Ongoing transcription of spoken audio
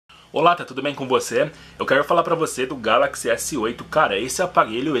Olá, tá tudo bem com você? Eu quero falar pra você do Galaxy S8. Cara, esse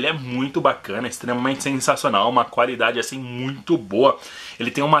aparelho ele é muito bacana, extremamente sensacional, uma qualidade assim muito boa. Ele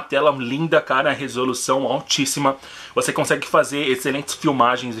tem uma tela linda, cara, resolução altíssima. Você consegue fazer excelentes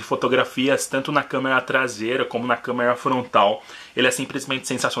filmagens e fotografias tanto na câmera traseira como na câmera frontal. Ele é simplesmente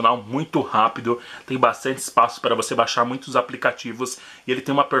sensacional, muito rápido, tem bastante espaço para você baixar muitos aplicativos e ele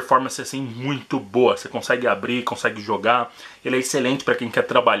tem uma performance assim muito boa. Você consegue abrir, consegue jogar. Ele é excelente para quem quer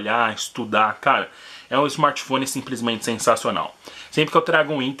trabalhar, estudar, cara. É um smartphone simplesmente sensacional. Sempre que eu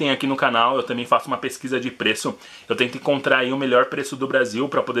trago um item aqui no canal, eu também faço uma pesquisa de preço. Eu tento encontrar aí o melhor preço do Brasil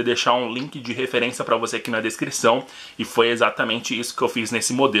para poder deixar um link de referência para você aqui na descrição. E foi exatamente isso que eu fiz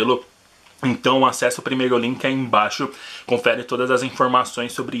nesse modelo. Então acessa o primeiro link aí embaixo, confere todas as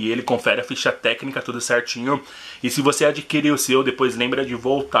informações sobre ele, confere a ficha técnica, tudo certinho. E se você adquirir o seu, depois lembra de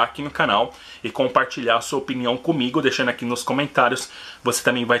voltar aqui no canal e compartilhar a sua opinião comigo, deixando aqui nos comentários. Você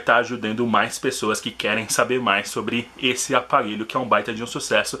também vai estar ajudando mais pessoas que querem saber mais sobre esse aparelho, que é um baita de um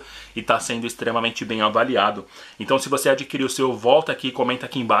sucesso e está sendo extremamente bem avaliado. Então se você adquirir o seu, volta aqui e comenta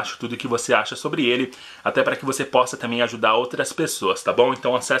aqui embaixo tudo o que você acha sobre ele, até para que você possa também ajudar outras pessoas, tá bom?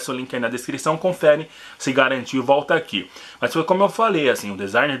 Então acessa o link aí na descrição. Confere, se garantir, volta aqui. Mas foi como eu falei, assim, o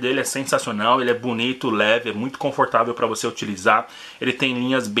design dele é sensacional, ele é bonito, leve, é muito confortável para você utilizar. Ele tem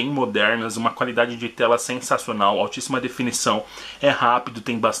linhas bem modernas, uma qualidade de tela sensacional, altíssima definição, é rápido,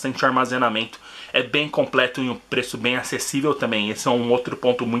 tem bastante armazenamento, é bem completo e um preço bem acessível também. Esse é um outro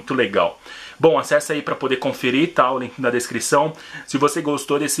ponto muito legal. Bom, acessa aí para poder conferir, tá? O link na descrição. Se você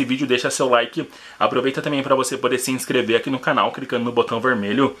gostou desse vídeo, deixa seu like. Aproveita também para você poder se inscrever aqui no canal, clicando no botão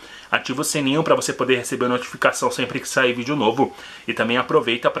vermelho. Ativa o sininho para você poder receber notificação sempre que sair vídeo novo. E também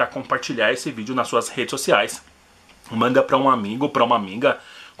aproveita para compartilhar esse vídeo nas suas redes sociais. Manda para um amigo, para uma amiga.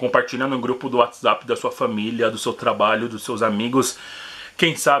 Compartilha no grupo do WhatsApp da sua família, do seu trabalho, dos seus amigos.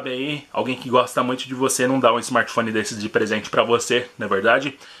 Quem sabe aí, alguém que gosta muito de você não dá um smartphone desses de presente pra você, não é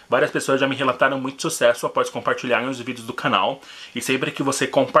verdade? Várias pessoas já me relataram muito sucesso após compartilharem os vídeos do canal. E sempre que você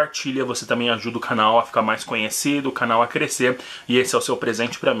compartilha, você também ajuda o canal a ficar mais conhecido, o canal a crescer. E esse é o seu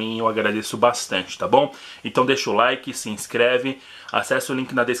presente pra mim e eu agradeço bastante, tá bom? Então deixa o like, se inscreve, acessa o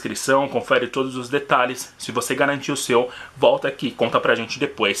link na descrição, confere todos os detalhes. Se você garantir o seu, volta aqui e conta pra gente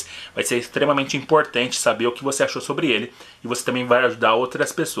depois. Vai ser extremamente importante saber o que você achou sobre ele. E você também vai ajudar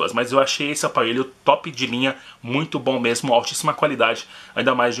outras pessoas. Mas eu achei esse aparelho top de linha, muito bom mesmo, altíssima qualidade,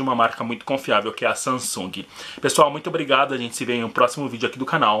 ainda mais de uma marca muito confiável que é a Samsung. Pessoal, muito obrigado, a gente se vê em um próximo vídeo aqui do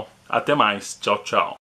canal. Até mais, tchau, tchau.